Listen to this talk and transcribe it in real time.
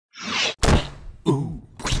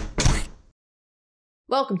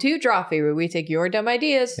Welcome to Drawfee, where we take your dumb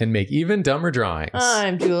ideas and make even dumber drawings.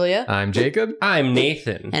 I'm Julia. I'm Jacob. I'm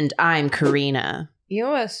Nathan. And I'm Karina. You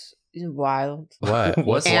know what's wild? What?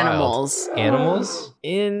 What's Animals. wild? Animals?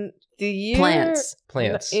 In the year...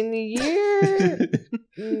 Plants. In the year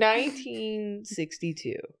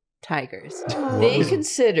 1962, Tigers. they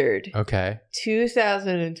considered Okay.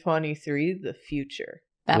 2023 the future.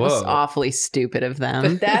 That was Whoa. awfully stupid of them.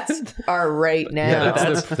 But that's our right now. Yeah,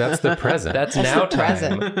 that's the present. That's That's now the time.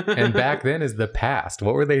 present. And back then is the past.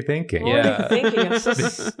 What were they thinking? What Yeah. were you thinking? It's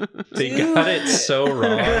just- They got it so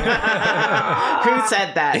wrong. Who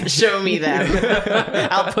said that? Show me them.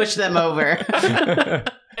 I'll push them over.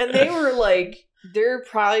 And they were like, they're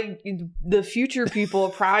probably, the future people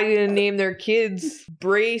are probably going to name their kids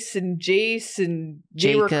Brace and Jace, and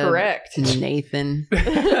they were Jacob. correct. Nathan.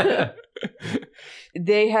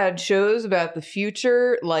 They had shows about the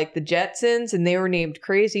future, like the Jetsons, and they were named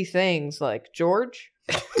crazy things like George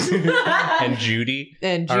And Judy.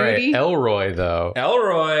 and All right, Judy. Elroy, though.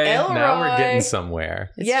 Elroy. Now we're getting Elroy.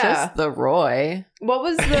 somewhere. It's Yeah. just the Roy. What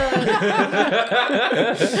was the...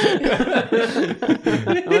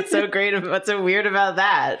 What's so weird about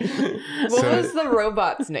that? What So- was the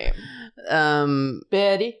robot's name? Um,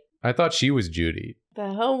 Betty. I thought she was Judy.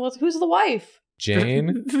 The hell was... Who's the wife?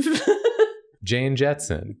 Jane? Jane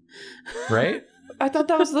Jetson. Right? I thought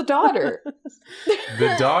that was the daughter.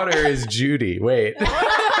 The daughter is Judy. Wait.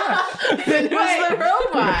 then who's the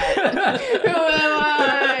robot? Who am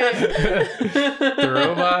I? The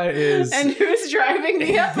robot is... And who's driving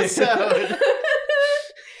the episode?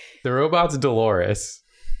 The robot's Dolores.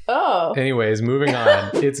 Oh. Anyways, moving on.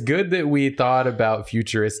 It's good that we thought about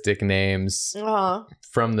futuristic names Uh-huh.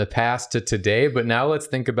 from the past to today, but now let's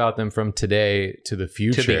think about them from today to the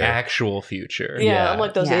future. To the actual future. Yeah, Yeah.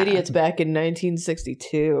 unlike those Yeah. idiots back in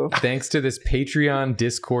 1962. Thanks to this Patreon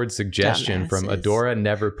Discord suggestion from Dumbasses. Adora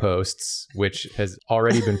Never Posts, which has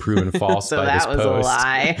already been proven false So by that this was post. a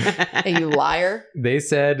lie. Hey, you liar. They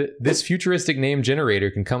said this futuristic name generator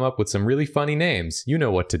can come up with some really funny names. You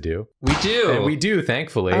know what to do. We do. And we do,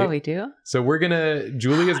 thankfully. Oh, we do? So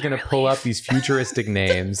Julia's gonna pull up these futuristic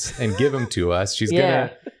names and give them to us. She's Yeah.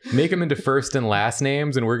 gonna make them into first and last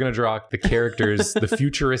names, and we're gonna draw the characters, the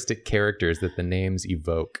futuristic characters that the names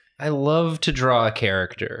evoke. I love to draw a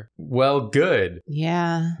character. Well, good.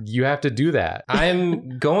 Yeah. You have to do that.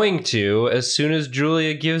 I'm going to as soon as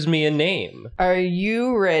Julia gives me a name. Are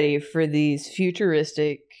you ready for these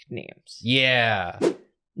futuristic names? Yeah.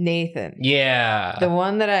 Nathan. Yeah. The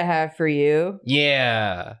one that I have for you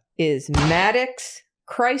Yeah. is Maddox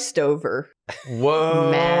Christover.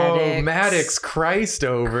 Whoa, Maddox. Maddox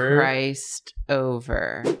Christover. Christ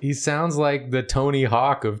over. He sounds like the Tony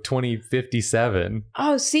Hawk of 2057.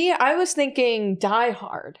 Oh, see, I was thinking Die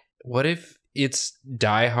Hard. What if it's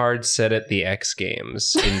Die Hard set at the X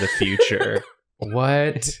Games in the future?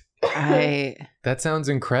 What? I That sounds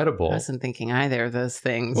incredible. wasn't thinking either of those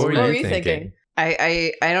things. What What were were you you thinking? thinking?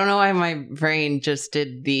 I don't know why my brain just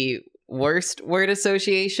did the worst word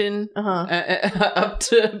association Uh-huh. up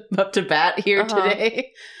to bat here Uh-huh.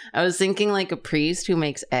 today. I was thinking like a priest who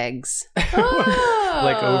makes eggs.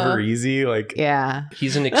 Like over easy, like Yeah.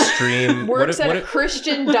 He's an extreme. Works what at a if-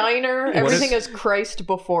 Christian diner. Everything has Christ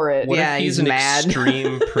before it. What Yeah, if he's he's an mad.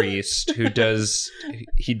 extreme priest who does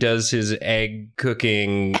his egg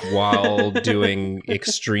cooking while doing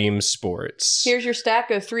extreme sports? Here's your stack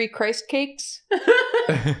of 3 Christ cakes.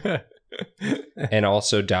 And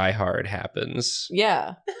also Die Hard happens.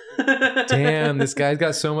 Yeah. damn, this guy's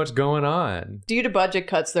got so much going on. Due to budget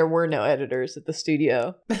cuts, there were no editors at the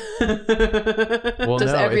studio. Well,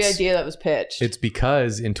 Just no, every it's, idea that was pitched. it's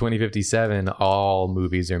because in 2057, all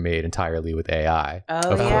movies are made entirely with AI.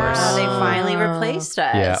 Oh Of yeah, course. they finally replaced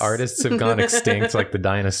us. Yeah, artists have gone extinct like the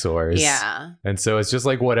dinosaurs. Yeah, And so it's just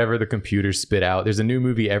like whatever the computer spit out. There's a new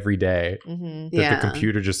movie every day Mhm. that yeah. the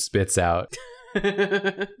computer just spits out.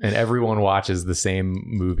 And everyone watches the same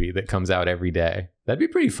movie that comes out every day. That'd be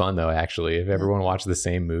pretty fun, though, actually, if everyone watched the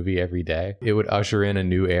same movie every day. It would usher in a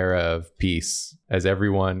new era of peace as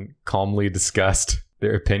everyone calmly discussed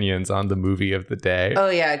their opinions on the movie of the day. Oh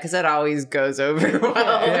yeah, because that always goes over well.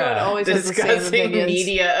 Everyone always has the same Discussing opinions.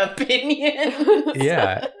 media opinions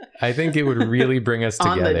Yeah, I think it would really bring us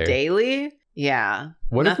on together. the daily. Yeah,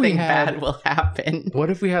 What if we Nothing had bad will happen. What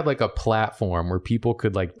if we had like a platform where people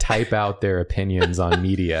could like type out their opinions on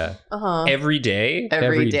media Every day?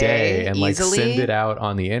 every day and like easily? send it out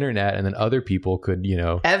on the internet, and then other people could,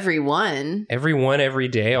 Everyone. Everyone, every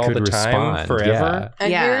day, all could the time, respond. forever?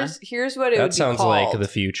 And Yeah. here's what it would That be sounds called. like the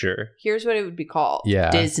future. Here's what it would be called.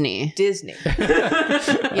 Yeah. Disney. Disney.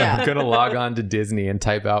 I'm Yeah. gonna log on to Disney and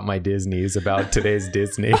type out my Disneys about today's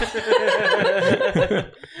Disney.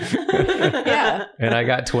 Yeah. And I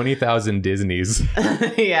got 20,000 Disneys.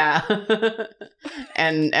 Yeah.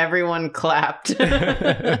 And everyone clapped.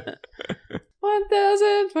 1,000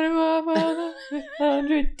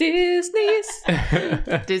 Disneys.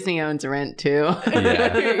 Disney owns Rent too.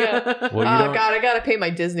 Yeah. Here you go. Well, Oh don't- God, I gotta pay my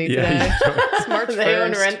Disney Yeah, today. you don't- It's March 1st. They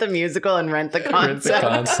own Rent the Musical and Rent the Rent Concept. the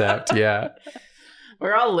concept, yeah.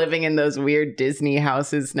 We're all living in those weird Disney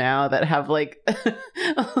houses now that have like,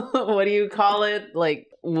 what do you call it? Like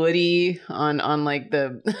Woody on like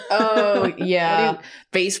the Oh yeah.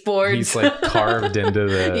 baseboards. He's like carved into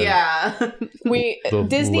the, yeah. the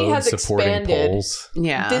Disney has load-supporting expanded. poles.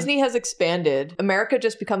 Yeah. Disney has expanded. America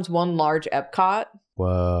just becomes one large Epcot.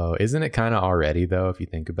 Whoa. Isn't it kind of already, though, if you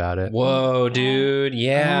think about it? Whoa, dude.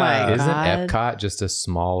 Yeah. my Isn't God. Epcot just a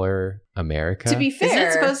smaller America? To be fair, Isn't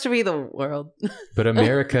it supposed to be the world? But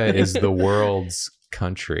America is the world's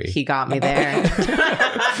country. He got me there. to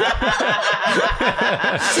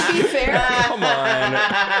be fair, Come on.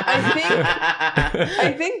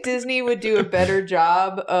 I think Disney would do a better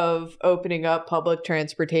job of opening up public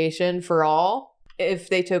transportation for all if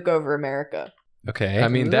they took over America. Okay. I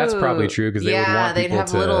mean, that's probably true because they would want they'd people have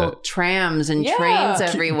to... little trams and Yeah. trains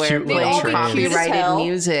everywhere cute little playing trains. copyrighted Cute as hell.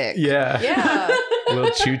 music. Yeah. Yeah. Little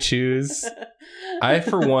choo-choos. I,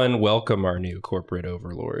 for one, welcome our new corporate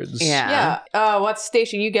overlords. Yeah. Yeah. What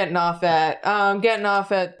station you getting off at? Getting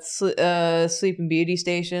off at Sleeping Beauty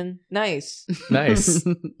Station. Nice. Nice.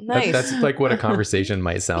 Nice. That's like what a conversation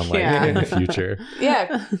might sound like Yeah. in the future.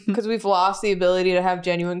 Yeah, because we've lost the ability to have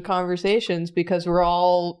genuine conversations because we're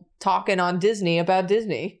all talking on Disney about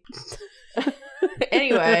Disney.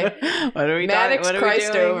 Anyway, what are we Maddox what are we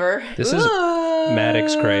Christ doing? over. This is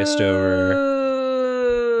Maddox Christ over.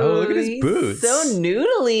 Oh, look at his He's boots. So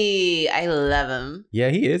noodly. I love him. Yeah,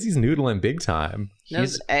 he is. He's noodling big time.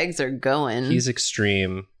 Those eggs are going. He's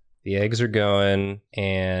extreme. The eggs are going,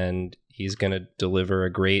 and he's going to deliver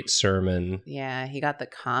a great sermon. Yeah, he got the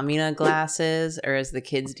Kamina glasses, or as the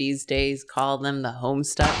kids these days call them, the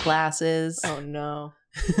Homestuck glasses. Oh no.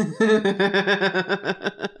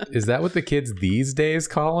 Is that what the kids these days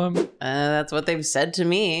call him? That's what they've said to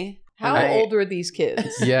me. How I- old were these kids?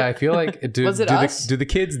 Yeah, I feel like Was it us? Do the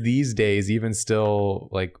kids these days even still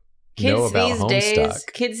like know Kids about these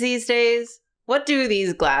Homestuck? days, what do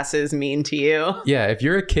these glasses mean to you? Yeah, if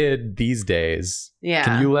you're a kid these days, Yeah.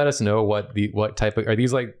 can you let us know what type of are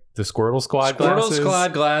these like the Squirtle Squad Squirtle glasses?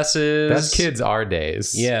 Squad glasses. That's kids our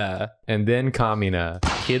days. Yeah. And then Kamina.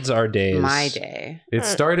 Kids our days. My day. It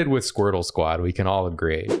started with Squirtle Squad, we can all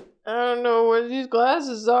agree. I don't know what these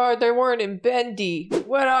glasses are. They weren't in Bendy.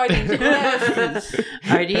 What are these glasses?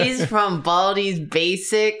 Are these from Baldy's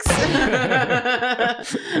Basics?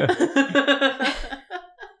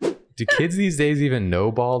 Do kids these days even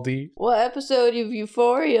know Baldy? What episode of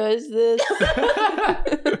Euphoria is this? I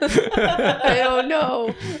don't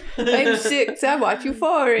know. I'm 6. I watch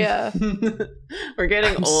Euphoria. We're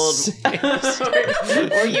getting I'm old.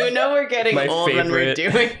 Or you know we're getting My old when we're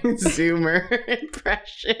favorite. doing Zoomer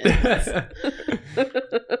impressions.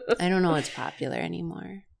 I don't know what's popular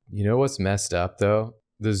anymore. You know what's messed up though?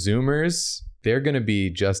 The Zoomers, they're going to be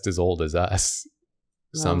just as old as us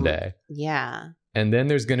someday. Yeah. And then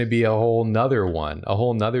there's going to be a whole nother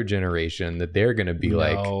generation that they're going to be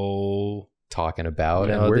like talking about.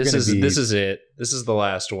 No, and we're this going to be. is it. This is the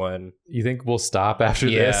last one. You think we'll stop after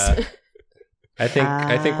Yeah. this? I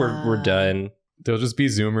think we're done. They'll just be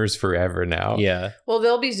Zoomers forever now. Yeah. Well,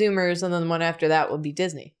 there'll be Zoomers, and then the one after that will be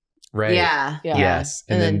Disney. Right. Yeah. Yeah. Yes.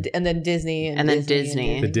 And then Disney. And then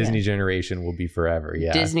Disney. The Disney generation will be forever.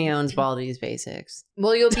 Yeah. Disney owns Baldy's Basics.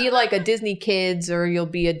 Well, you'll be like a Disney Kids, or you'll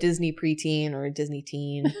be a Disney preteen, or a Disney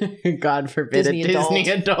teen. God forbid Disney a Disney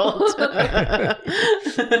adult. I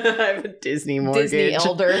have a Disney mortgage. Disney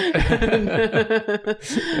elder.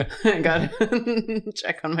 I gotta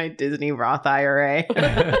check on my Disney Roth IRA.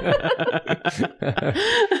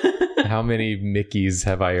 How many Mickeys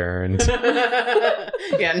have I earned?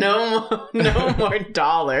 Yeah, no more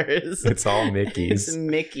dollars. It's all It's Mickeys.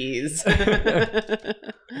 Mickey's.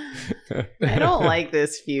 I don't like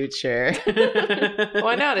this future.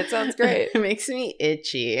 Why not? It sounds great. It makes me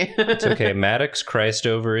itchy. It's okay. Maddox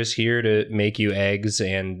Christover is here to make you eggs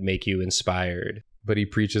and make you inspired. but he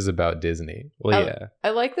preaches about Disney. Well, yeah. I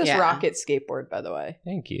like this Yeah. rocket skateboard, by the way.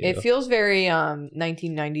 Thank you. It feels very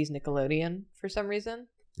 1990s Nickelodeon for some reason.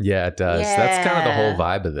 Yeah, it does. That's kind of the whole Yeah.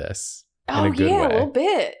 vibe of this. In Oh a good yeah, way. a little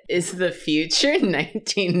bit. Is the future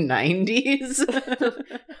 1990s?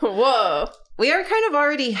 Whoa. We are kind of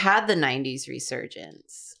already had the 90s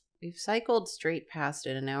resurgence. We've cycled straight past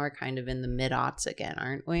it, and now we're kind of in the mid-aughts again,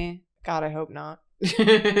 aren't we? God, I hope not.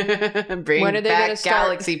 Bring When are they gonna back start-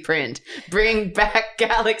 Galaxy Print. Bring back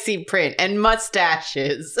Galaxy Print and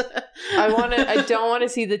mustaches. I don't want to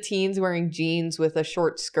see the teens wearing jeans with a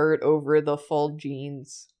short skirt over the full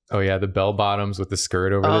jeans. Oh yeah, the bell bottoms with the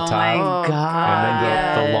skirt over the Oh top. my Oh, god! And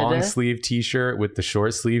then the God. long sleeve t-shirt with the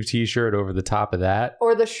short sleeve t-shirt over the top of that.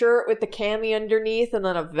 Or the shirt with the cami underneath and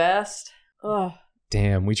then a vest. Ugh.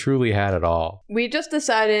 Damn, we truly had it all. We just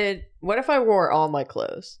decided, what if I wore all my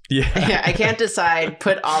clothes? Yeah. Yeah, I can't decide.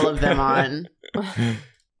 Put all of them on.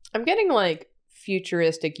 I'm getting like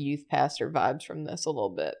futuristic youth pastor vibes from this a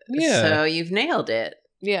little bit. Yeah. So you've nailed it.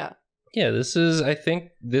 Yeah. Yeah, I think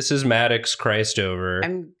this is Maddox Christ over.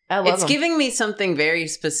 I love It's them. giving me something very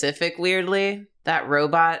specific, weirdly. That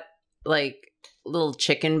robot, like, little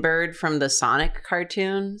chicken bird from the Sonic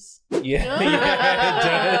cartoons. Yeah, it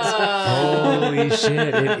does. Holy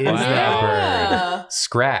shit, it is Wow. that bird. Yeah.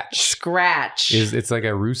 Scratch. Scratch. It's like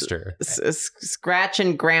a rooster. Scratch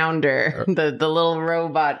and Grounder. The little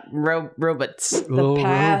robots. The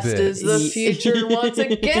past is the future once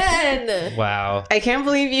again. Wow. I can't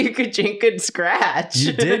believe you could Jinka Scratch.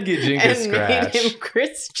 You did get Jinka and Scratch. made him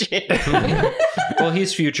Christian. Well,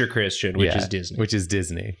 he's future Christian, which Yeah, is Disney. Which is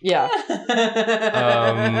Disney. Yeah.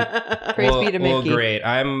 Praise be to Well, Mickey. great.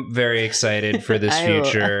 I'm very excited for this I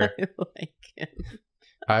future. like him.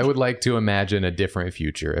 I would like to imagine a different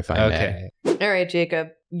future, if I may. Okay. All right, Jacob.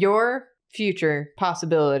 Your future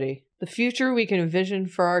possibility. The future we can envision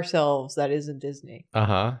for ourselves that isn't Disney.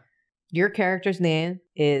 Uh-huh. Your character's name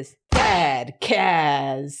is Thad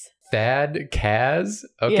Kaz. Thad Kaz?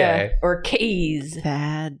 Okay. Yeah, or Kaz.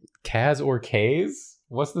 Thad. Kaz or Kaz?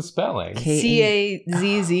 What's the spelling? Kazz.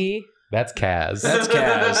 That's Kaz. That's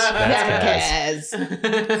Kaz. That's Kaz.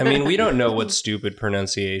 Kaz. I mean, we don't know what stupid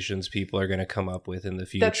pronunciations people are going to come up with in the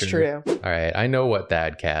future. That's true. All right. I know what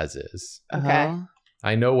Thad Kaz is. Okay. Oh.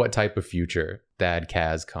 I know what type of future Thad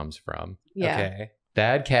Kaz comes from. Yeah. Okay.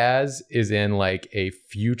 Thad Kaz is in like a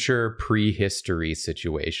future prehistory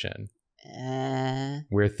situation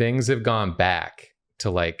where things have gone back to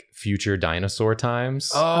like future dinosaur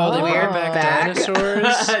times. Oh, they weird brought back Back.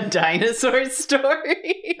 dinosaurs? A dinosaur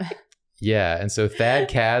story. Yeah, and so Thad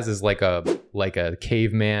Kaz is like a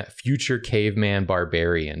caveman, future caveman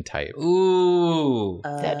barbarian type. Ooh.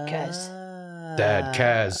 Thad Kaz. Thad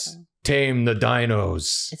Kaz, tame the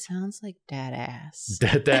dinos. It sounds like dad ass.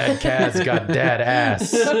 Thad Kaz got dad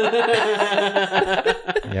ass.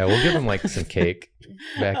 Yeah, we'll give him like some cake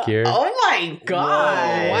back here. Oh my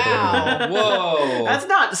god. Wow. Whoa. That's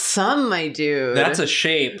not some, my dude. That's a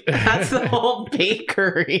shape. That's the whole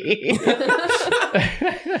bakery.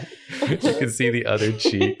 You can see the other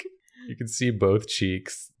cheek. You can see both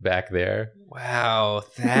cheeks back there. Wow,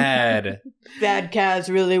 Thad. Thad Kaz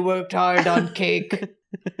really worked hard on cake.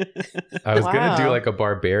 I was gonna do Wow. like a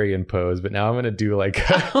barbarian pose, but now I'm gonna do like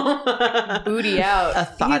Booty out. A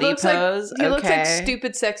thoughty He looks pose? Like, he looks like Okay.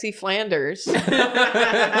 stupid, sexy Flanders. he's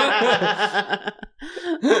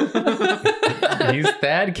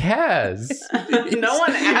Thad Kaz. No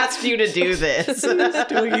one asked you to do this. He's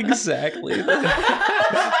doing exactly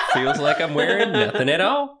that. Feels like I'm wearing nothing at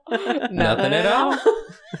all. Nothing at all.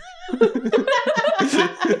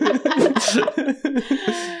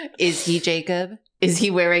 Is he Jacob? Is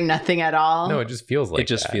he wearing nothing at all? No, it just feels like It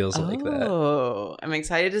just that. feels like that. Oh, I'm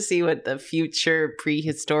excited to see what the future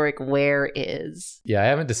prehistoric wear is. Yeah, I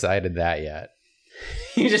haven't decided that yet.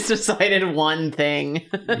 You just decided one thing.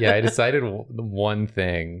 Yeah, I decided one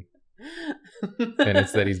thing, and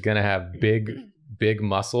it's that he's gonna have big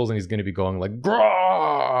muscles, and he's gonna be going like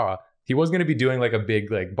 "Grah!" He was gonna be doing like a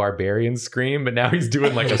big like barbarian scream, but now he's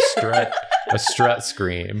doing like a strut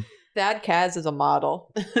scream. Thad Kaz is a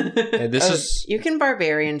model. And this is You can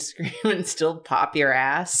barbarian scream and still pop your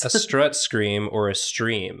ass. a strut scream or a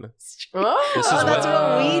stream. Oh, This is Oh, that's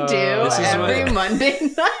what we do This is every what- Monday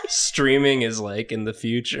night. Streaming is like in the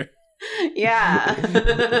future. Yeah.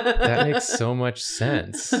 That makes so much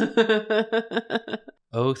sense.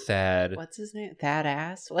 Oh, Thad. What's his name? Thad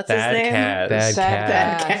ass? What's Thad his name? Kaz. Thad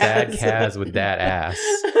Thad Kaz. Kaz. Thad Kaz with that ass.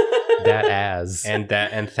 That ass. And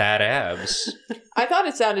Thad abs. I thought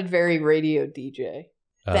it sounded very radio DJ.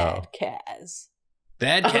 Oh. Thad Kaz.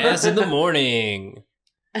 Thad Kaz in the morning.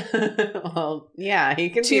 Well, yeah, he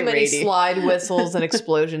can Too be many slide whistles and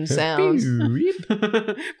explosion sounds. You're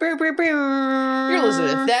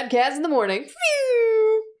listening to Thad Cats in the morning.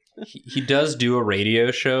 He does do a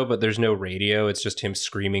radio show, but there's no radio. It's just him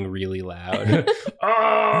screaming really loud.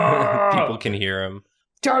 People can hear him.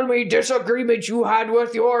 Tell me disagreement you had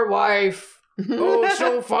with your wife. Oh,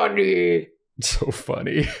 so funny. So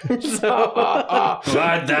funny.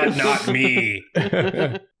 Glad that not me.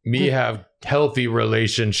 Me have healthy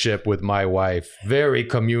relationship with my wife. Very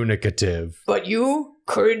communicative. But you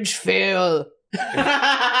cringe fail.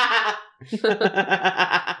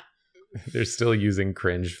 They're still using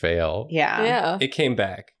cringe fail. Yeah. Yeah. It came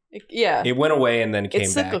back. Yeah. It went away and then came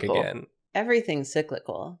It's back cyclical. again. Everything's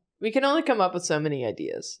cyclical. We can only come up with so many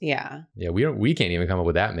ideas. Yeah. Yeah, we can't even come up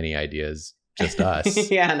with that many ideas. Just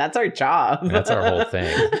us. Yeah, and that's our job. That's our whole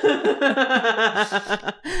thing.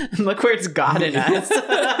 Look where it's gotten us.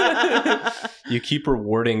 You keep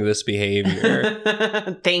rewarding this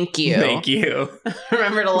behavior. Thank you. Thank you.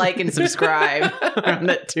 Remember to like and subscribe on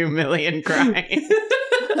that 2 million grind.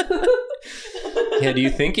 Yeah, do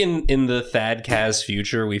you think in the Thad Kaz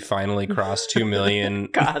future we finally crossed 2 million?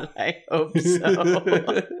 God, I hope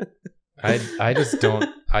so. I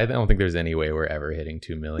don't think there's any way we're ever hitting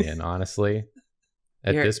 2 million, honestly.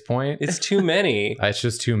 At this point, It's too many. it's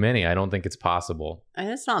just too many. I don't think it's possible. And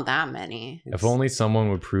it's not that many. If only someone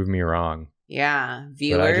would prove me wrong. Yeah.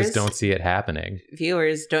 Viewers. But I just don't see it happening.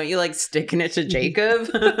 Viewers, don't you like sticking it to Jacob?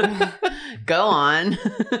 Go on.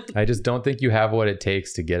 I just don't think you have what it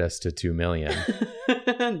takes to get us to 2 million.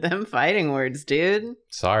 Them fighting words, dude.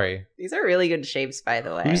 Sorry. These are really good shapes, by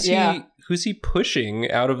the way. Who's he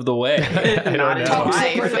pushing out of the way? I Not don't his know.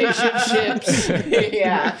 wife. Relationships.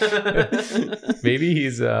 Yeah. Maybe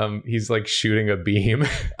he's like shooting a beam.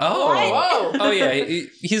 Oh, Whoa. oh yeah,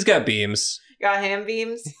 he's got beams. Got hand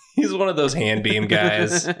beams? He's one of those hand beam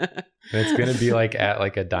guys. And it's gonna be like at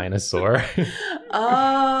like a dinosaur.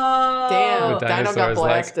 Oh. Damn. The Dino got dinosaur's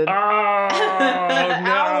like, blasted. oh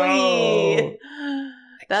no. Owie.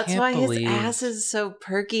 That's can't why believe- his ass is so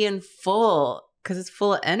perky and full. Because it's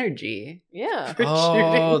full of energy. Yeah. For Oh,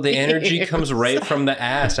 shooting the energy beams. comes right from the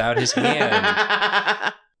ass out his hand.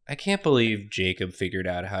 I can't believe Jacob figured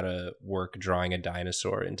out how to work drawing a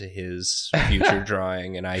dinosaur into his future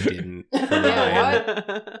drawing, and I didn't. For Yeah,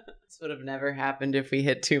 mine. This would have never happened if we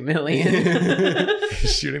hit 2 million.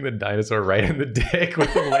 Shooting the dinosaur right in the dick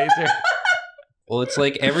with a laser. Well, it's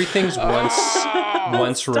like everything's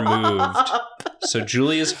once removed. So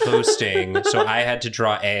Julia's hosting, so I had to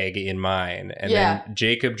draw egg in mine, and Yeah. then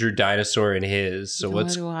Jacob drew dinosaur in his. So What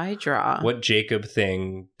do I draw? what Jacob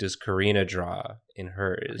thing does Karina draw in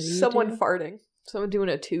hers? Someone farting. Someone doing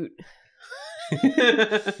a toot.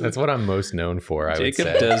 That's what I'm most known for, I Jacob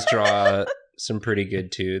would say. does draw some pretty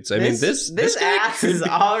good toots. I mean, this guy ass could is be-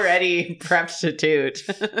 already prepped to toot.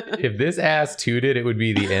 If this ass tooted, it would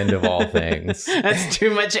be the end of all things. That's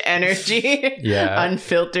too much energy. Yeah.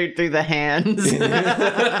 Unfiltered through the hands.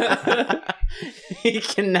 He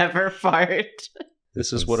can never fart.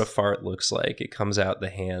 This is what a fart looks like. It comes out the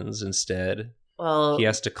hands instead. Well, He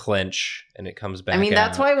has to clench, and it comes back. I mean,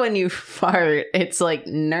 that's out. why when you fart, it's like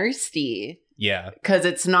nursty Yeah, because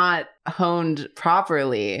it's not honed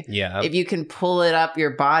properly. yeah. If you can pull it up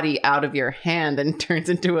your body out of your hand and turns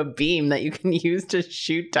into a beam that you can use to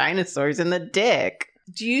shoot dinosaurs in the dick.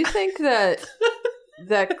 Do you think that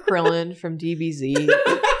Krillin from DBZ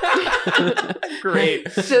Great.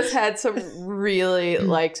 just had some really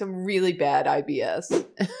bad IBS?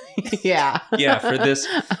 Yeah. Yeah, for this,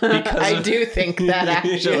 because I of- do think that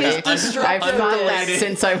actually. His I've destructive thought that disc.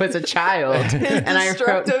 since I was a child. His And I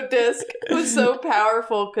wrote, destructo disc was so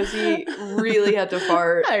powerful because he really had to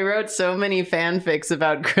fart. I wrote so many fanfics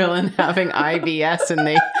about Krillin having IBS and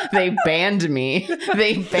they banned me.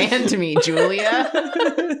 They banned me, Julia.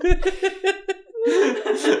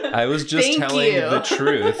 I was just Thank telling you. the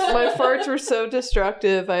truth. My farts were so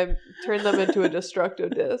destructive, I turned them into a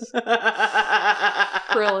destructo disc.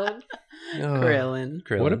 Krillin. Krillin.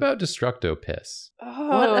 Krillin. What about Destructo Piss?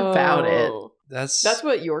 Oh. about it? That's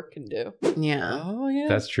what York can do. Yeah. Oh yeah.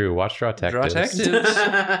 That's true. Watch Draw Draw Detectives.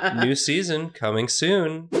 Detectives. New season coming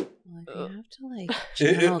soon. Well, if you have to like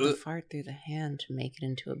channel the fart through the hand to make it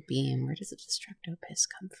into a beam, where does the destructo piss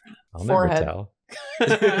come from? I'll Forehead. never tell.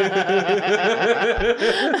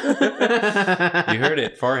 You heard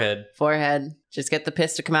it. Forehead. Forehead. Just get the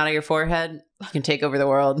piss to come out of your forehead. You can take over the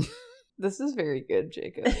world. This is very good,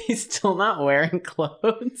 Jacob. He's still not wearing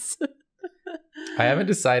clothes. I haven't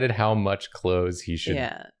decided how much clothes he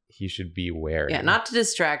should be wearing. Yeah, not to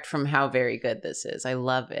distract from how very good this is. I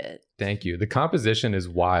love it. Thank you. The composition is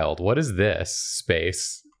wild. What is this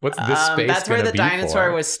space? What's this space That's where gonna the be dinosaur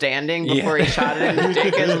for? was standing before he shot it in the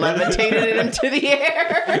dick and levitated it into the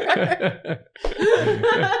air.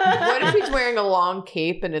 What if he's wearing a long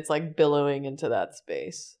cape and it's like billowing into that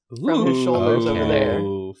space from his shoulders over there?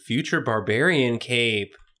 Ooh, future barbarian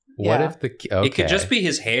cape. What Yeah. if the okay. It could just be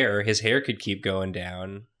his hair. His hair could keep going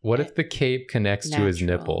down. What if the cape connects to his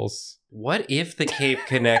Natural. nipples? What if the cape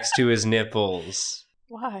connects to his nipples?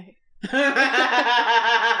 Why?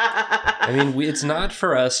 I mean, it's not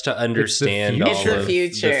for us to understand future. all It's the of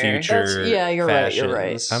future. the future. Yeah, you're right, you're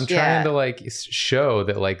right. fashions. I'm trying to like show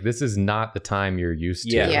that like this is not the time you're used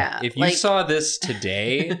to. Yeah. If you like- saw this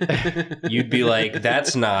today, you'd be like, that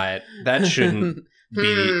shouldn't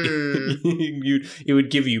be. It would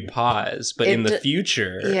give you pause. But in the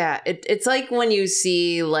future. Yeah, it's like when you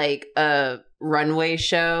see like a runway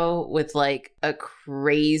show with like a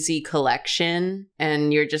crazy collection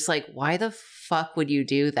and you're just like, why the fuck would you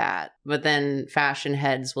do that? But then fashion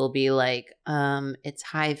heads will be like, it's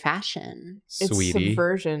high fashion. It's Sweetie.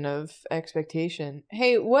 subversion of expectation.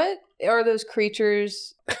 Hey, what are those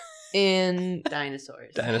creatures in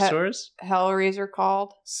Dinosaurs. Dinosaurs? Hellraiser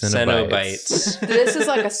called? Cenobites. This is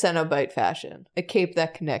like a Cenobite fashion. A cape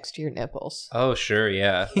that connects to your nipples. Oh, sure,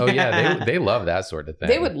 yeah. Oh yeah, they love that sort of thing.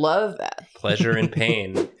 They would love that. Pleasure and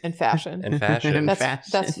pain And fashion. and fashion. And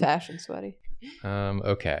That's fashion, sweaty.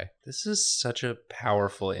 Okay. This is such a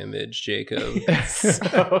powerful image, Jacob.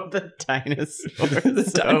 So the dinosaurs The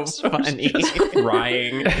so dinosaurs funny. just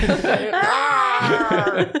crying.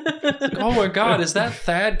 Oh my god, is that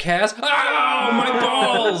Thad Cass? Oh, my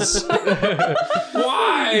balls!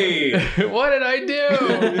 Why? What did I do?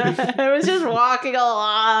 I was just walking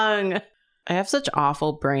along. I have such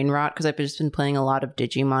awful brain rot because I've just been playing a lot of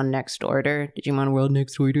Digimon Next Order, Digimon World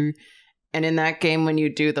Next Order. And in that game, when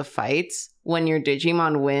you do the fights, when your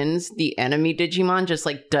Digimon wins, the enemy Digimon just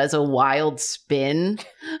like does a wild spin.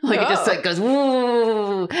 Like it just like goes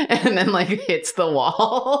woo, and then like hits the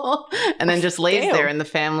wall and then just lays Damn. there in the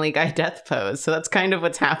Family Guy death pose. So that's kind of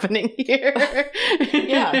what's happening here.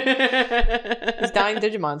 Yeah. He's dying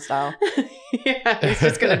Digimon style. Yeah, he's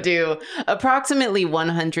just going to do approximately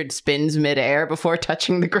 100 spins midair before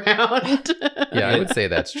touching the ground. Yeah, I would say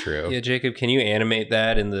that's true. Yeah, Jacob, can you animate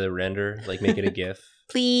that in the render? Like make it a GIF?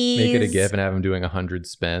 Please. Make it a GIF and have him doing 100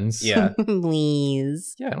 spins. Yeah.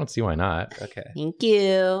 Please. Yeah, I don't see why not. Okay. Thank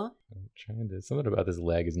you. I'm trying to. Something about this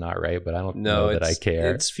leg is not right, but I don't No, know that I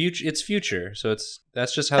care. It's future. It's future. So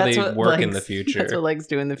that's just how they work in the future. That's what legs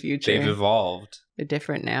do in the future. They've evolved. They're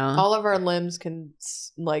different now. All of our limbs can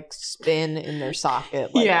like spin in their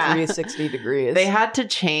socket like Yeah. 360 degrees. They had to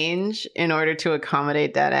change in order to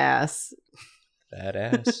accommodate that ass.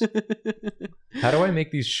 Badass. How do I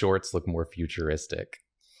make these shorts look more futuristic?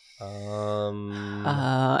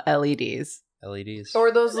 LEDs. LEDs.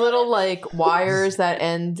 Or those little like wires that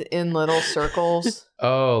end in little circles.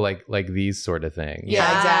 Oh, like these sort of things.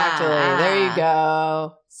 Yeah, exactly. There you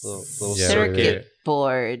go. Little Yeah, Circuit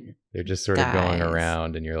board. They're just sort of going Guys.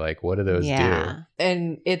 around, and you're like, what do those do?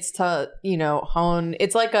 And it's to, hone.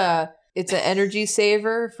 It's like it's an energy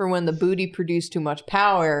saver for when the booty produced too much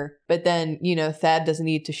power, but then, Thad doesn't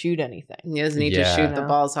need to shoot anything. He doesn't need to Yeah. shoot the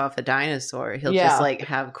balls off a dinosaur. He'll Yeah. just like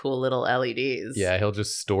have cool little LEDs. Yeah, he'll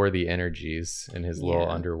just store the energies in his little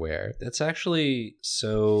Yeah. underwear. That's actually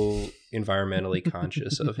so environmentally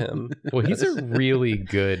conscious of him. Well, he's a really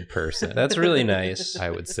good person. That's really nice. I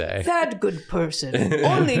would say. Thad, good person.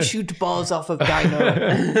 Only shoot balls off of dino.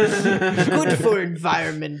 Good for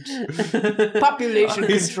environment. Population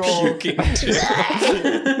He's control. puking too.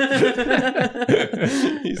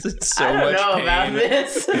 He's in so I don't much know pain. about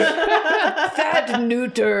this. Thad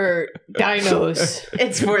neuter dinos.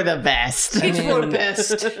 It's for the best. It's for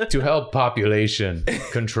best. To help population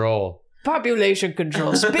control. Population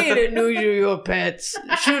control. Spay and neuter your pets.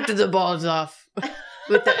 Shoot the balls off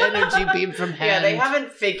with the energy beam from hand. Yeah, they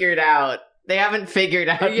haven't figured out.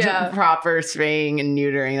 Yeah. Proper spaying and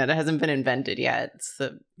neutering. That hasn't been invented yet. It's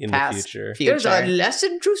the In past the future. There's a less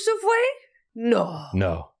intrusive way? No.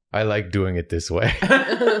 No, I like doing it this way.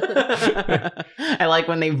 I like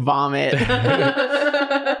when they vomit.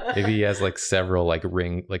 Maybe he has like several like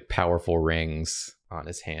powerful rings on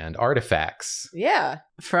his hand. Artifacts. Yeah.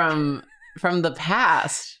 From the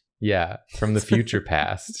past. Yeah, from the future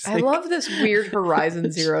past. I love this weird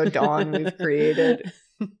Horizon Zero Dawn we've created.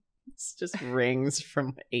 It's just rings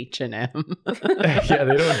from H&M. Yeah,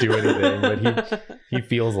 they don't do anything, but he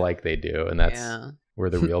feels like they do, and that's Yeah. where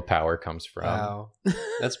the real power comes from. Wow.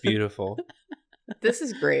 That's beautiful. This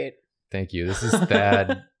is great. Thank you. This is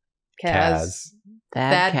Thad Kaz.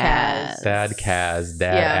 Thad Kaz. Thad Kaz.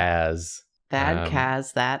 Dad Yeah. as. Thad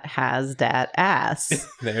Kaz that has that ass.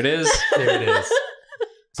 There it is. There it is.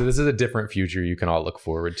 So this is a different future you can all look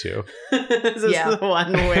forward to. This is Yeah. the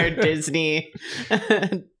one where Disney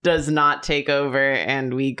does not take over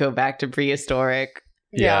and we go back to prehistoric.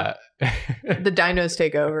 Yeah. The dinos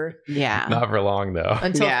take over Yeah. Not for long, though.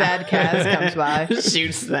 until Thad Kaz comes by.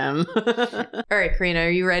 Shoots them. All right, Karina, are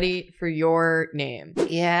you ready for your name?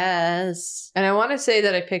 Yes. And I want to say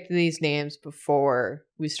that I picked these names before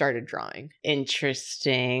we started drawing.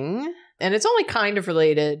 Interesting. And it's only kind of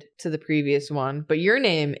related to the previous one, but your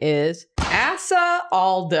name is Asa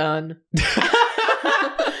Aldun.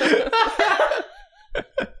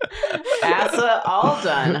 Asa all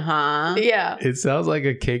done, huh? Yeah. It sounds like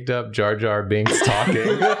a caked up Jar Jar Binks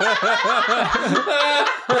talking.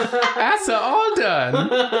 Asa all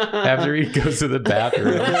done. After he goes to the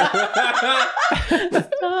bathroom.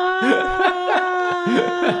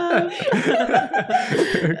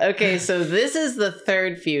 Okay, so this is the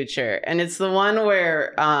third future, and it's the one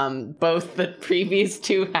where both the previous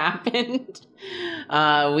two happened.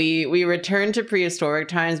 We returned to prehistoric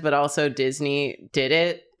times, but also Disney did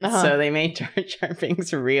it. Uh-huh. So they made Jar Jar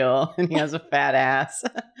Binks real, and he has a fat ass.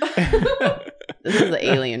 This is the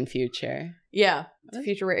alien future. Yeah. It's a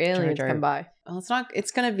future where aliens Jar Jar. come by. Well, it's not.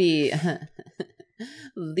 It's gonna be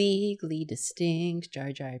legally distinct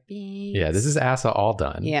Jar Jar Binks. Yeah, this is Asa all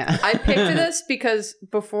done. Yeah. I picked this because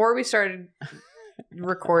before we started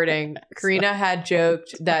recording, Karina had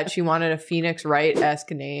joked that she wanted a Phoenix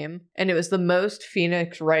Wright-esque name, and it was the most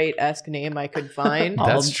Phoenix Wright-esque name I could find.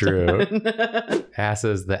 That's All true. done.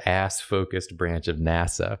 ASA is the ass-focused branch of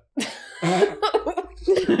NASA.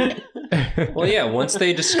 Well, yeah, once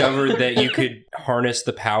they discovered that you could harness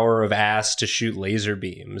the power of ass to shoot laser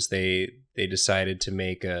beams, they decided to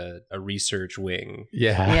make a research wing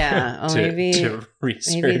Yeah. Yeah. Oh, maybe to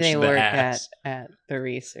research maybe they the work ass. at the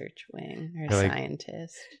research wing or They're like-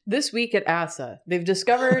 scientist. This week at ASA, they've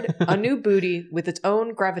discovered a new booty with its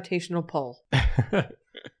own gravitational pull.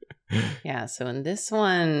 Yeah, so in this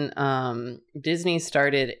one, Disney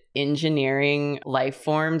started engineering life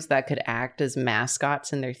forms that could act as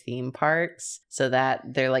mascots in their theme parks so that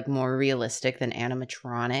they're like more realistic than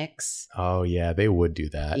animatronics. Oh, yeah, they would do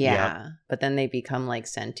that. Yeah, but then they become like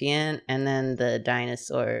sentient, and then the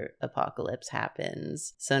dinosaur apocalypse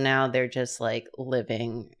happens. So now they're just like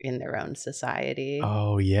living in their own society.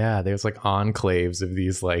 Oh, yeah. There's like enclaves of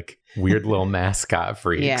these like weird little mascot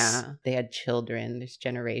freaks. Yeah, they had children. There's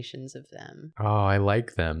generations of them. Oh, I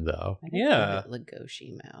like them though. I Yeah.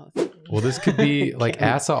 Legoshi mouth. Well, this could be like Okay.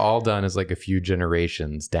 Asa all done is like a few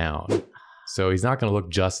generations down. So he's not going to look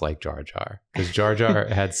just like Jar Jar because Jar Jar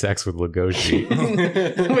had sex with Legoshi,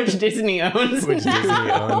 Which Disney owns. which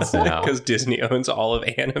Disney owns now. Because Disney owns all of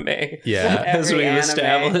anime. Yeah. As Every we've anime.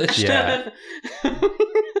 established. Yeah.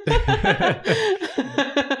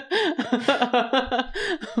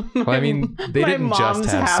 Well, I mean, they My didn't just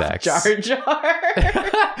mom's have half sex. Jar Jar,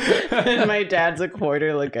 and my dad's a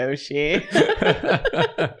quarter Legoshi.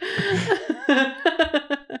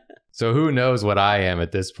 So who knows what I am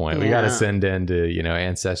at this point? We got to Yeah. send in to,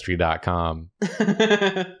 ancestry.com.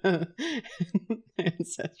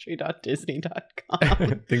 Ancestry.disney.com. I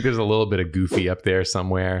think there's a little bit of Goofy up there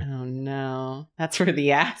somewhere. Oh no, that's where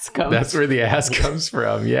the ass comes. That's where the ass comes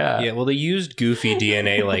from. Yeah. Yeah, well, they used goofy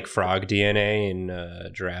DNA like frog DNA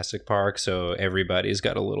in Jurassic Park, so everybody's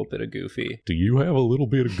got a little bit of goofy. Do you have a little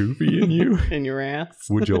bit of Goofy in you? in your ass.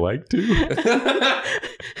 Would you like to?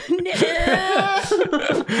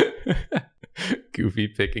 Goofy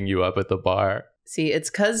picking you up at the bar. See, it's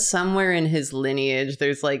because somewhere in his lineage,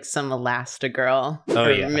 there's like some Elastigirl Oh,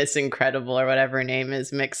 or yeah. Miss Incredible or whatever her name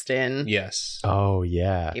is mixed in. Yes. Oh,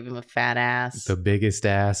 yeah. Gave him a fat ass. The biggest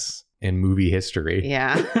ass in movie history.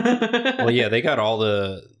 Yeah. Well, yeah, they got all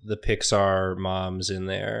the Pixar moms in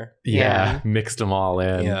there. Yeah. Yeah. Mixed them all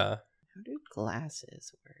in. Yeah. How do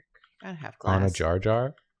glasses work? Gotta have On a glasses. Jar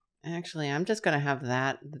Jar? Actually, I'm just gonna have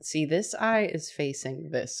that. See, this eye is facing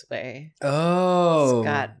this way. Oh. It's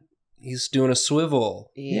got He's doing a swivel.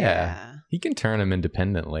 yeah. He can turn them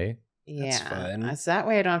independently. Yeah. That's fun. It's that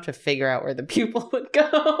way I don't have to figure out where the pupil would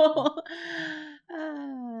go.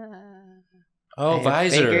 Oh, I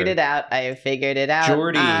visor. Figured it out. I figured it out.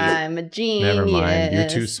 Jordy. I'm a genius. Never mind. You're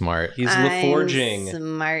too smart. He's I'm LaForging.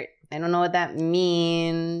 smart. I don't know what that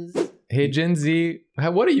means. Hey, Gen Z,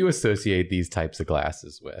 what do you associate these types of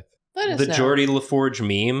glasses with? Let us The know. Geordie LaForge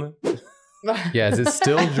meme. Yeah, is it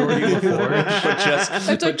still Geordie LaForge? But just, I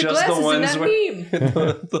took but the just glasses the ones in that where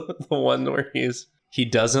meme. the one where he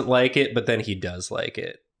doesn't like it, but then he does like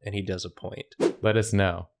it, and he does a point. Let us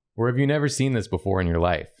know. Or have you never seen this before in your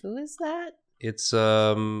life? Who is that? It's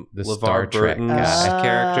Star LeVar Trek Burton's guy.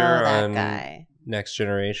 character that on guy. Next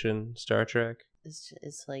Generation Star Trek.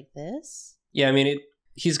 It's like this. Yeah, I mean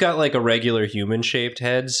He's got like a regular human-shaped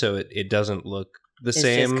head, so it doesn't look the It's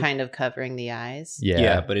same. just kind of covering the eyes.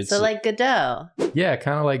 Yeah, but it's So like Godot. Yeah,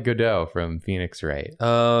 kind of like Godot from Phoenix Wright.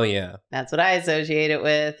 oh yeah. That's what I associate it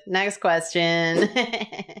with. Next question.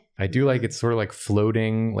 I do like it's sort of like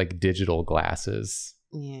floating like digital glasses,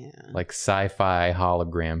 Yeah. like sci-fi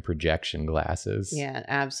hologram projection glasses. Yeah,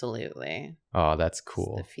 absolutely. Oh, that's It's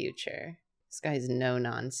cool. the future. This guy's no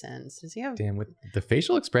nonsense. Does he have Damn, with the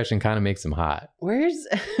facial expression kind of makes him hot. Where's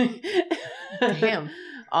Damn.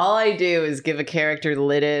 All I do is give a character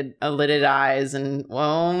lidded eyes and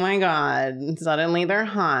oh my god, suddenly they're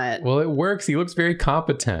hot. Well, it works. He looks very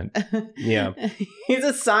competent. Yeah. He's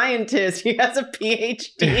a scientist. He has a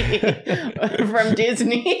PhD from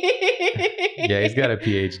Disney. Yeah, he's got a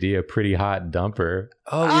PhD, a pretty hot dumper.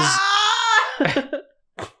 Oh, he's Ah!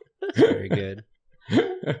 very good.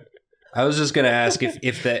 I was just gonna ask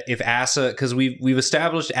if ASA, because we've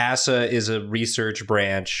established ASA is a research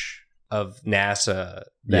branch of NASA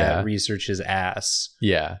that researches ass.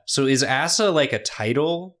 Yeah. So is ASA like a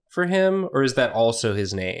title for him, or is that also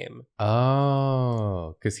his name?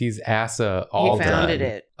 Oh, because he's Asa all He founded done.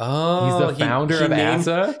 it. Oh, He's the founder of named,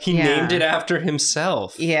 ASA? He Yeah. named it after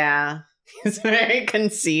himself. Yeah. He's very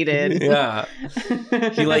conceited. Yeah.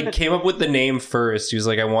 He like came up with the name first. He was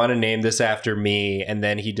like, I want to name this after me, and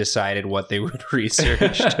then he decided what they would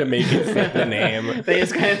research to make it fit the name. They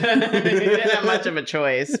just kind of he didn't have much of a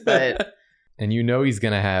choice, but And you know he's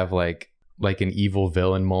gonna have like an evil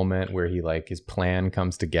villain moment where he like his plan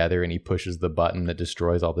comes together and he pushes the button that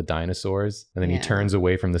destroys all the dinosaurs, and then he Yeah. turns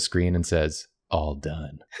away from the screen and says, "All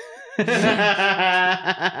done."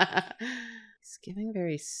 he's giving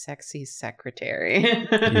very sexy secretary.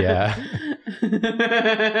 Yeah.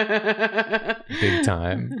 Big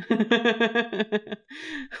time.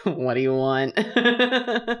 What do you want?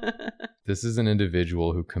 This is an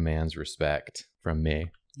individual who commands respect from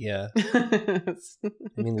me. Yeah. I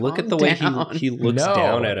I mean, look at the way he looks No.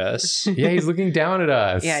 down at us Yeah, he's looking down at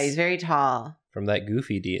us. Yeah, he's very tall. from that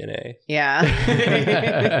Goofy DNA.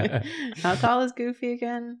 Yeah. How tall is Goofy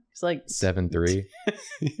again? He's like 7'3".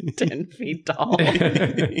 10 feet tall.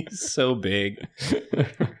 He's so big.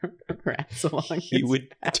 Rats along He his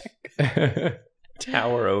would back.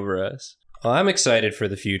 tower over us. Well, I'm excited for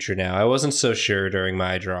the future now. I wasn't so sure during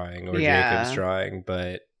my drawing or Yeah. Jacob's drawing,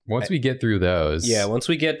 but Once we get through those, yeah, once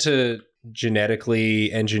we get to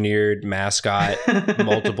genetically engineered mascot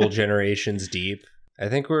multiple generations deep, I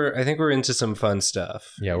think we're into some fun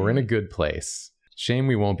stuff. yeah, we're in a good place. Shame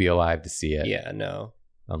we won't be alive to see it. Yeah, no.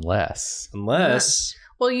 Unless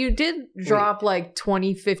Well, you did drop like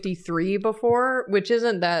 2053 before, which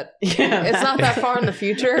isn't that. Yeah. It's not that far in the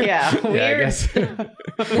future. Yeah. I We're guess.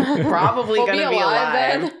 probably We'll going to be alive.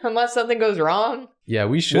 then, unless something goes wrong. Yeah,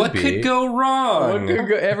 we should What be. could go wrong? What could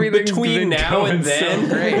go- everything's between been now and going so then?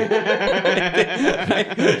 great. I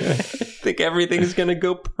think everything's gonna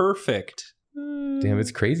go perfect. Damn,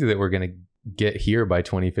 it's crazy that we're gonna get here by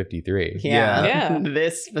 2053. Yeah. Yeah.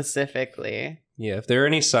 This specifically. Yeah, if there are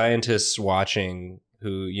any scientists watching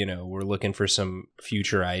who, were looking for some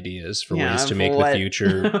future ideas for ways to make the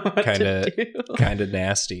future kind of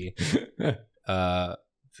nasty,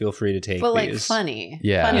 feel free to take But like these. funny.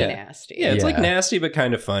 Yeah. Funny Yeah. nasty. Yeah, it's like Yeah. nasty but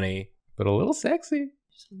kind of funny. But a little sexy.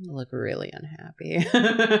 Just look really unhappy.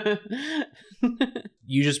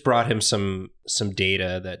 You just brought him some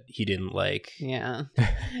data that he ddidn't like. Yeah.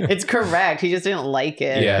 It's correct. He just didn't like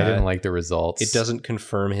it. Yeah, I Yeah. didn't like the results. It doesn't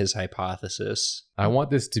confirm his hypothesis. I want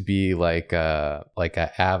this to be like a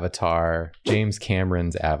Avatar, James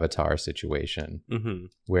Cameron's Avatar situation, Mm-hmm.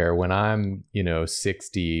 where when I'm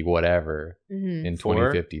 60 whatever Mhm. in Four?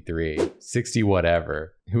 2053, 60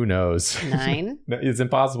 whatever, who knows? 9? It's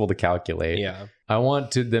impossible to calculate. Yeah. I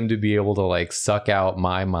want them to be able to like suck out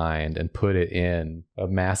my mind and put it in a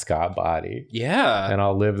mascot body, Yeah. and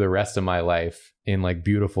I'll live the rest of my life in like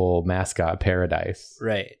beautiful mascot paradise.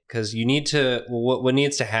 Right, because you need to. Well, what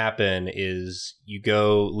needs to happen is you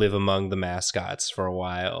go live among the mascots for a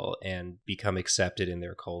while and become accepted in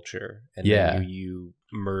their culture, and Yeah. then you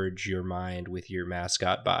merge your mind with your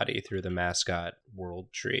mascot body through the mascot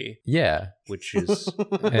world tree, Yeah, which is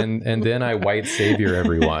and then I white savior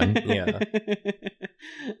everyone. Yeah.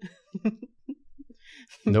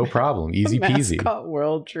 No problem, easy peasy. Mascot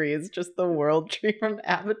world tree is just the world tree from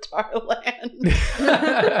Avatar Land.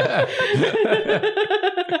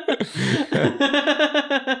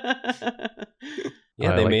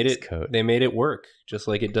 yeah. I They like made this it. coat. They made it work just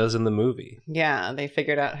like it does in the movie. Yeah, they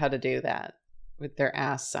figured out how to do that. with their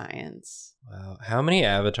ass science. Wow. How many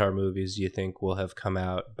Avatar movies do you think will have come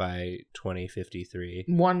out by 2053?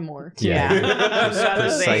 One more. Yeah.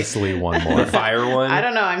 Precisely one more. The fire one? I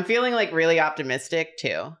don't know. I'm feeling like really optimistic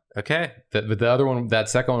too. Okay. But the other one, that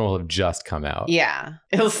second one will have just come out. Yeah.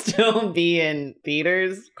 It'll still be in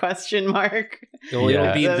theaters, question mark. It'll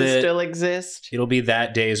be Those still exist. It'll be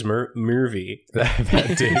that day's movie.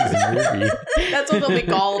 That day's movie. That's what they'll be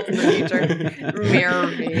called in the future.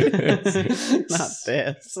 Movie. Not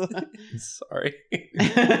this. Sorry.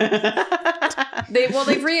 They've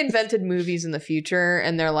reinvented movies in the future,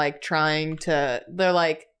 and they're like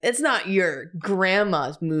it's not your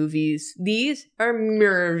grandma's movies. These are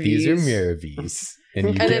movies. These are movies. And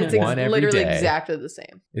you get it's one every literally day. exactly the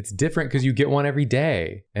same. It's different because you get one every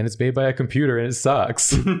day. And it's made by a computer and it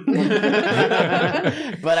sucks. But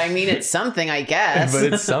I mean, it's something, I guess.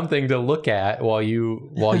 But it's something to look at while you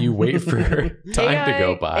wait for time to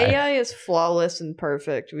go by. AI is flawless and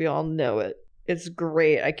perfect. We all know it. It's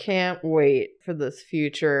great. I can't wait for this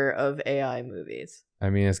future of AI movies. I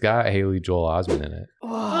mean, it's got Haley Joel Osment in it.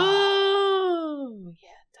 Oh, yeah,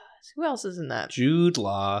 it does. Who else is in that? Jude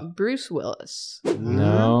Law. Bruce Willis.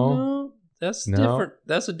 No. That's No. different.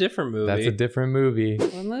 That's a different movie. That's a different movie.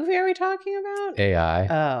 What movie are we talking about? AI.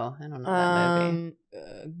 Oh, I don't know that movie.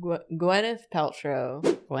 Gwyneth Paltrow.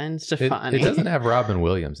 Gwen It Stefani. doesn't have Robin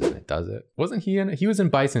Williams in it, does it? Wasn't he in it? He was in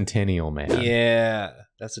Bicentennial Man. Yeah.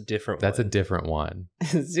 That's a different That's one. a different one.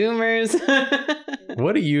 Zoomers.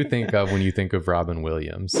 What do you think of when you think of Robin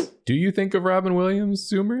Williams? Do you think of Robin Williams,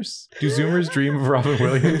 Zoomers? Do Zoomers dream of Robin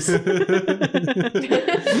Williams?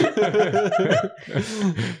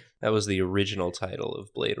 That was the original title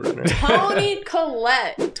of Blade Runner. Toni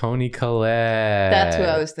Collette. Toni Collette. That's who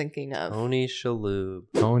I was thinking of. Tony Shalhoub.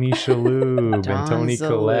 Tony Shalhoub and Toni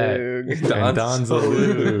Collette. And Don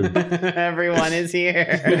Zaloog. Everyone is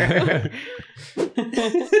here.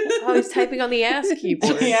 Oh, he's typing on the ass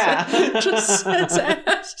keyboard. Yeah. Just says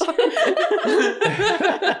ass.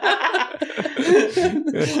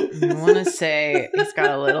 I want to say he's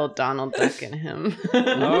got a little Donald Duck in him.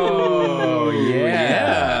 Oh,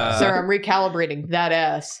 yeah. Sir, I'm recalibrating that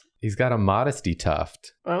ass. He's got a modesty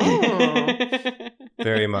tuft. Oh.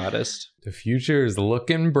 Very modest. The future is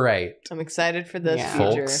looking bright. I'm excited for this Yeah.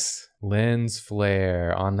 future. Folks, lens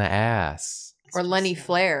flare on the ass. Or Lenny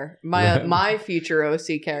Flair, my future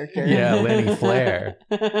OC character. Yeah, Lenny Flair.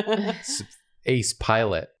 Ace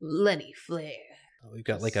Pilot. Lenny Flair. We've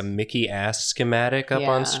got like a Mickey ass schematic up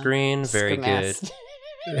Yeah. on screen. Very good.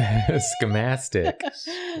 Schomastic.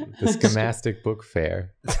 The Schomastic Book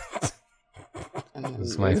Fair.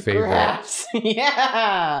 This is my favorite. Graphs.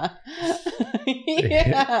 Yeah.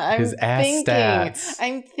 Yeah. His ass stats.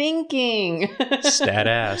 I'm thinking. Stat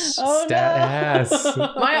ass. Oh, Stat no. ass.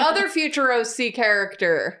 My other future OC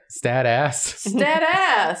character. Stat ass. Stat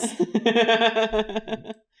ass.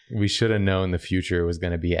 We should have known the future was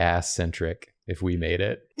going to be ass centric if we made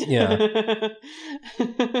it. Yeah.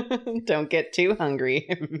 Don't get too hungry,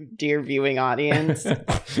 dear viewing audience. This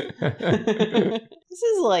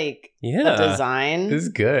is like Yeah. a design. This is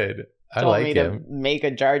good. I Told like me him. to make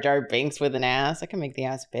a Jar Jar Binks with an ass. I can make the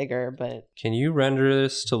ass bigger, but Can you render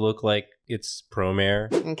this to look like it's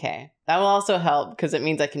Promare? okay. That will also help because it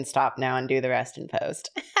means I can stop now and do the rest in post.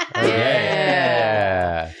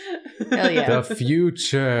 Yeah. Hell yeah. The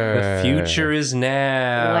future. The future is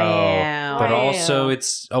now. Wow. But Wow. also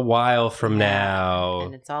it's a while from And now.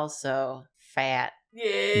 it's also fat.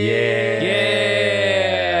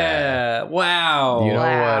 Yeah. Wow. You know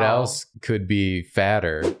Wow. what else could be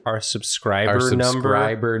fatter? Our subscriber Our number.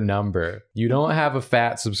 subscriber number. You don't have a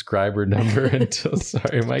fat subscriber number until.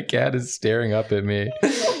 Sorry, my cat is staring up at me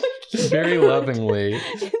very lovingly.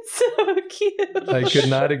 It's so cute. I could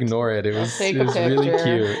not ignore it. It was Take it a was really picture.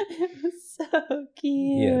 cute. It was so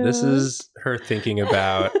cute. Yeah, this is her thinking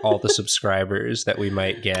about all the subscribers that we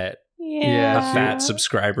might get. Yeah, A fat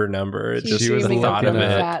subscriber number. She's Just was the dreaming thought of looking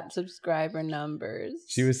it. at- Fat subscriber numbers.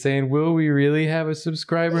 She was saying, "Will we really have a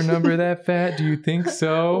subscriber number that fat? Do you think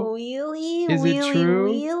so? Really? Is it true?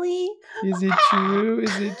 Really? Is it true?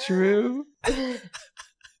 Is it true?"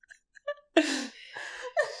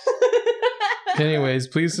 Anyways,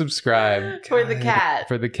 please subscribe For the cat.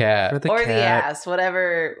 for the cat. For the or cat. the ass,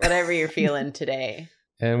 whatever you're feeling today.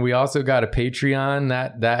 And we also got a Patreon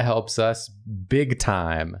that helps us big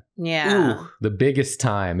time. Yeah. Ooh. The biggest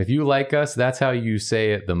time. If you like us, that's how you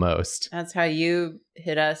say it the most. That's how you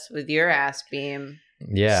hit us with your ass beam.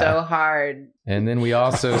 Yeah. So hard. And then we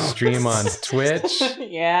also stream on Twitch.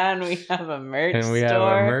 Yeah, and we have a merch And we store. have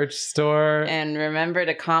a merch store. And remember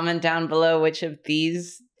to comment down below which of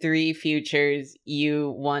these 3 futures you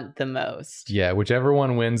want the most. Yeah, whichever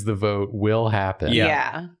one wins the vote will happen.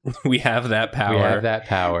 Yeah. We have that power. We have that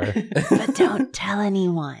power. But don't tell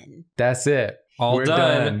anyone. That's it. We're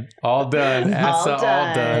done. All done. Asa,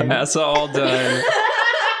 all done. Asa, all done.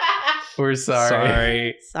 We're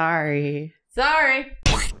sorry. Sorry. Sorry.